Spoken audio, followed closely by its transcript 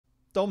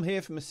Dom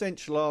here from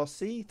Essential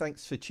RC.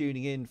 Thanks for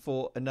tuning in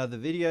for another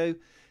video.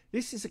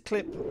 This is a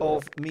clip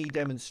of me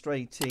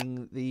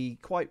demonstrating the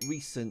quite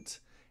recent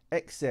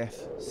XF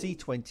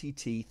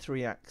C20T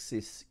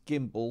 3-axis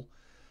gimbal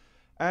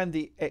and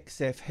the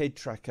XF head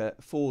tracker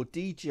for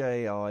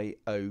DJI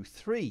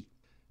 03.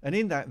 And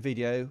in that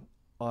video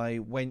I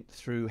went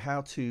through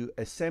how to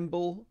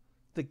assemble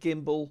the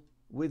gimbal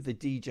with the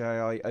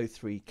DJI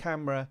 03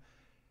 camera,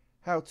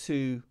 how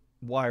to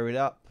wire it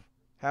up,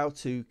 how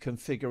to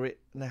configure it,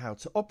 and how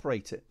to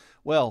operate it.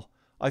 Well,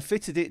 I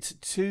fitted it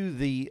to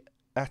the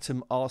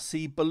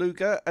AtomRC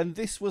Beluga, and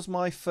this was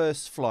my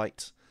first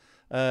flight.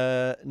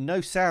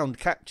 No sound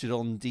captured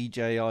on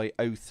DJI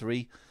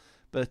 03,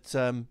 but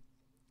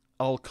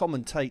I'll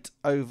commentate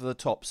over the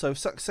top. So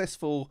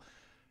successful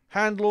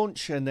hand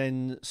launch and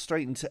then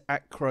straight into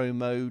acro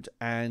mode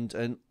and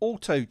an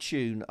auto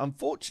tune.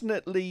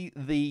 Unfortunately,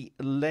 the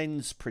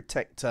lens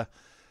protector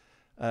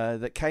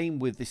that came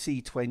with the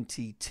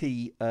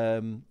C20T,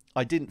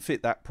 I didn't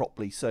fit that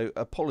properly, so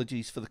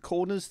apologies for the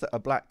corners that are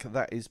black.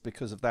 That is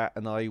because of that,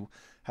 and I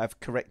have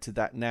corrected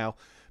that now.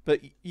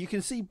 But you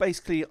can see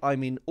basically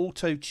I'm in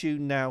auto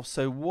tune now,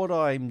 so what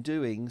I'm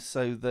doing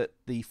so that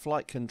the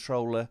flight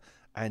controller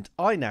and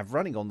iNav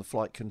running on the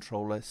flight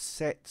controller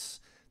sets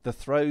the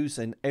throws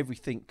and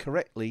everything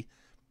correctly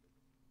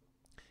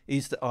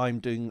is that I'm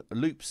doing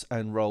loops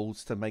and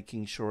rolls to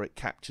making sure it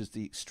captures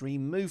the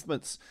extreme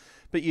movements.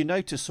 But you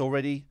notice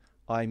already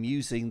I'm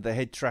using the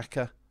head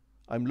tracker.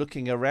 I'm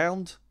looking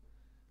around,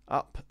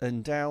 up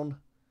and down,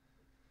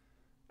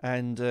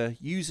 and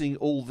using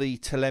all the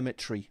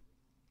telemetry.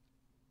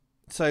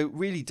 So it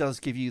really does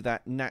give you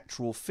that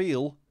natural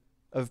feel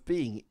of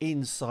being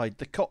inside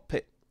the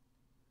cockpit.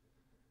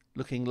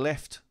 Looking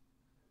left,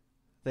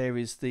 there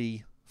is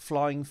the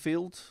flying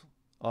field,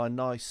 our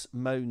nice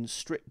mown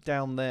strip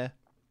down there.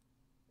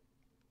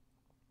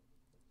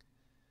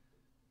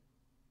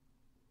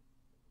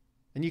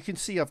 And you can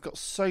see I've got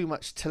so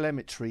much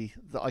telemetry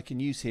that I can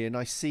use here, and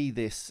I see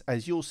this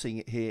as you're seeing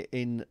it here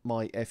in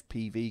my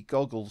FPV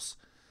goggles.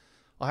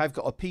 I have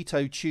got a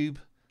pitot tube,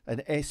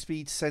 an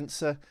airspeed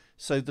sensor.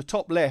 So the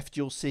top left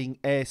you're seeing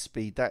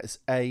airspeed, that is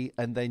A,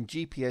 and then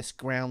GPS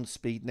ground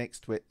speed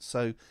next to it.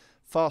 So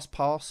fast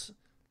pass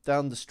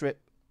down the strip.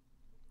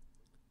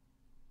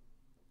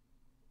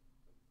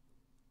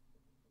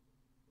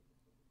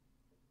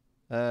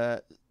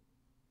 And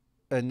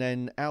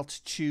then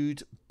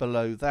altitude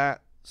below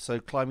that.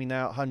 So climbing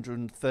now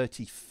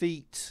 130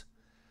 feet.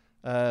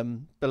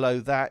 Below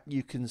that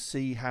you can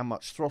see how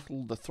much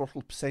throttle, the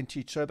throttle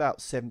percentage, so about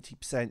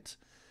 70%.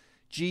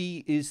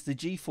 G is the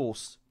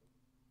G-force.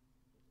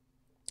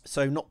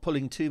 So not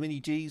pulling too many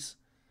Gs.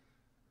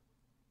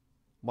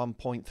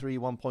 1.3,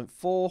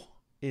 1.4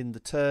 in the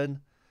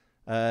turn.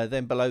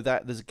 Then below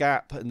that there's a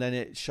gap, and then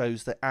it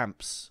shows the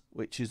amps,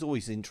 which is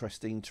always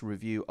interesting to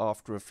review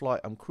after a flight.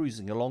 I'm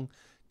cruising along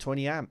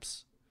 20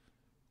 amps.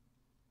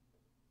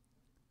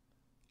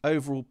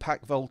 Overall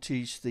pack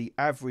voltage, the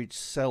average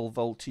cell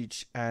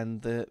voltage,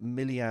 and the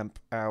milliamp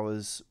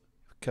hours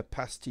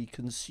capacity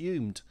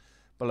consumed.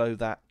 Below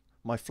that,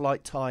 my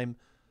flight time,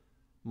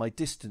 my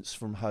distance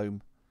from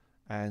home,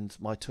 and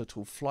my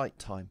total flight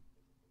time.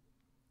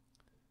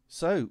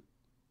 So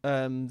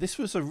this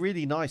was a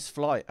really nice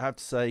flight, I have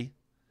to say,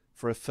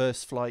 for a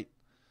first flight.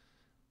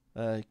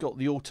 Got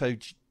the auto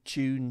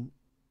tune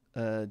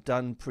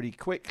done pretty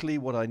quickly,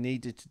 what I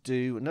needed to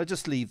do, and I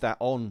just leave that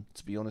on,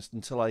 to be honest,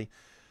 until I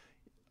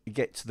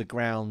get to the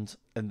ground,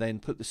 and then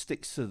put the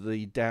sticks to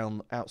the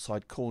down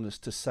outside corners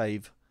to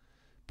save.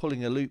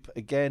 Pulling a loop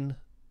again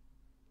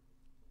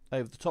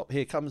over the top.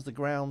 Here comes the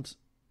ground.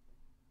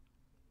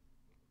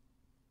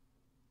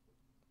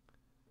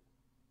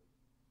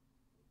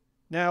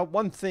 Now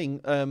one thing,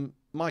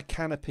 my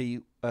canopy,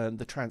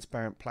 the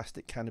transparent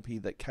plastic canopy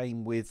that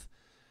came with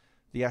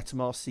the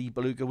AtomRC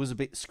Beluga was a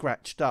bit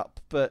scratched up,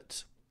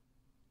 but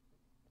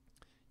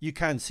you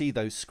can see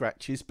those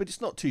scratches, but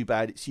it's not too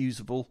bad, it's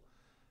usable.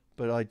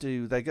 But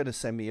they're going to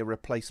send me a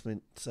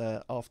replacement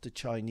after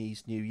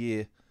Chinese New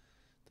Year.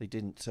 They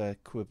didn't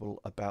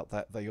quibble about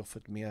that. They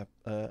offered me a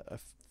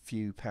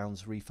few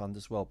pounds refund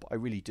as well, but I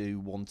really do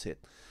want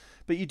it.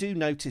 But you do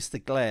notice the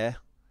glare.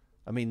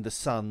 I mean, the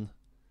sun.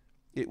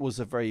 It was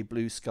a very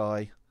blue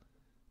sky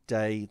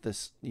day. The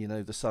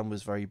sun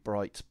was very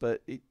bright,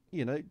 but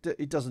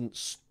it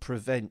doesn't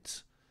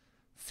prevent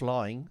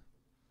flying.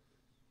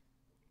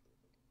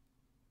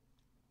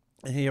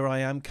 And here I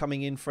am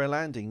coming in for a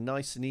landing,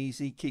 nice and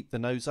easy. Keep the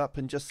nose up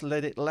and just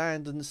let it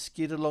land and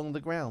skid along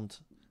the ground.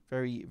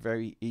 Very,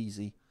 very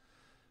easy.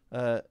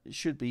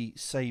 Should be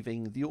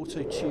saving the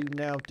auto tune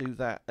now. Do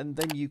that, and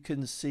then you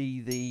can see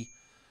the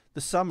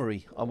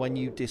summary on when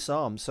you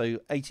disarm. So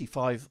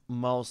 85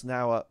 miles an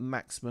hour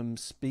maximum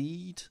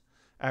speed,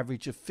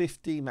 average of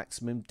 50,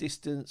 maximum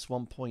distance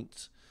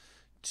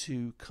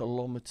 1.2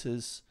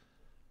 kilometers.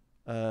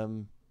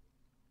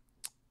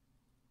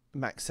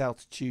 max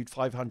altitude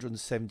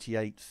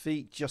 578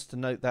 feet. Just to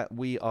note that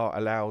we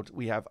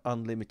have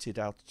unlimited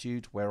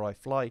altitude where I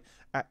fly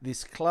at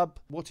this club.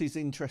 What is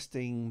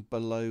interesting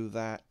below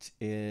that,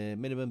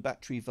 minimum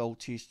battery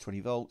voltage 20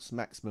 volts,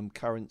 maximum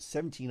current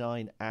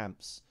 79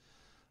 amps.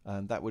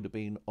 That would have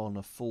been on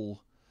a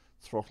full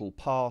throttle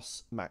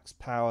pass. Max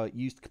power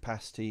used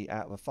capacity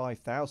out of a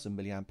 5,000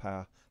 milliamp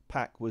hour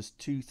pack was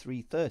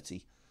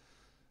 2330.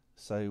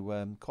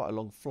 So quite a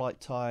long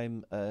flight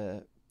time,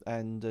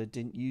 and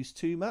didn't use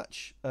too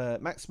much.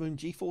 Maximum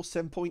G-force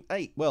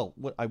 7.8. Well,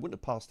 I wouldn't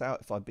have passed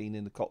out if I'd been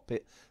in the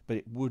cockpit, but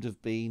it would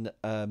have been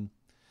a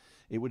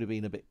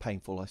bit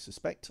painful, I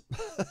suspect,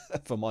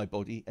 for my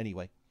body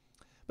anyway.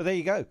 But there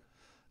you go.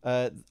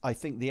 I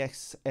think the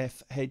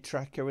SF head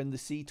tracker and the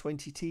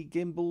C20T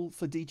gimbal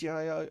for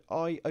DJI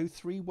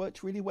I03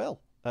 worked really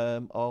well.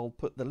 I'll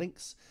put the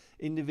links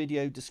in the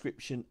video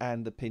description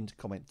and the pinned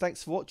comment.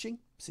 Thanks for watching.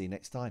 See you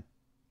next time.